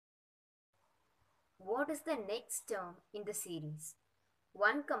What is the next term in the series?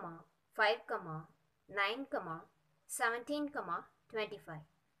 1, 5, 9, 17, 25.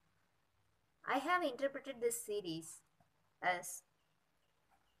 I have interpreted this series as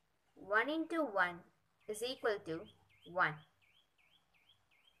 1 into 1 is equal to 1.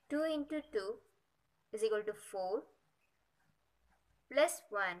 2 into 2 is equal to 4 plus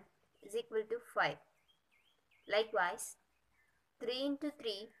 1 is equal to 5. Likewise, 3 into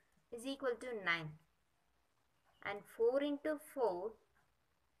 3 is equal to 9 and 4 into 4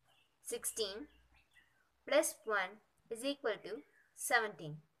 16 plus 1 is equal to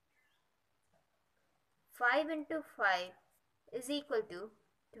 17. 5 into 5 is equal to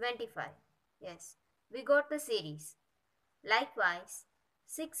 25. Yes, we got the series. Likewise,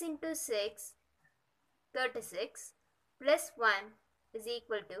 6 into 6 36 plus 1 is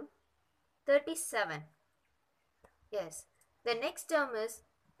equal to 37. Yes, the next term is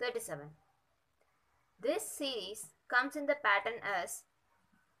 37. This series comes in the pattern as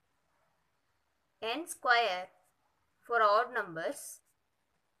n square for odd numbers,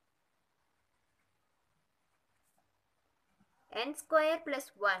 n square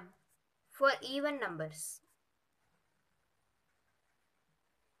plus 1 for even numbers.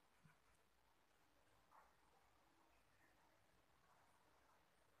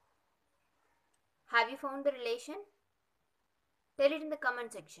 Have you found the relation? Tell it in the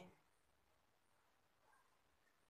comment section.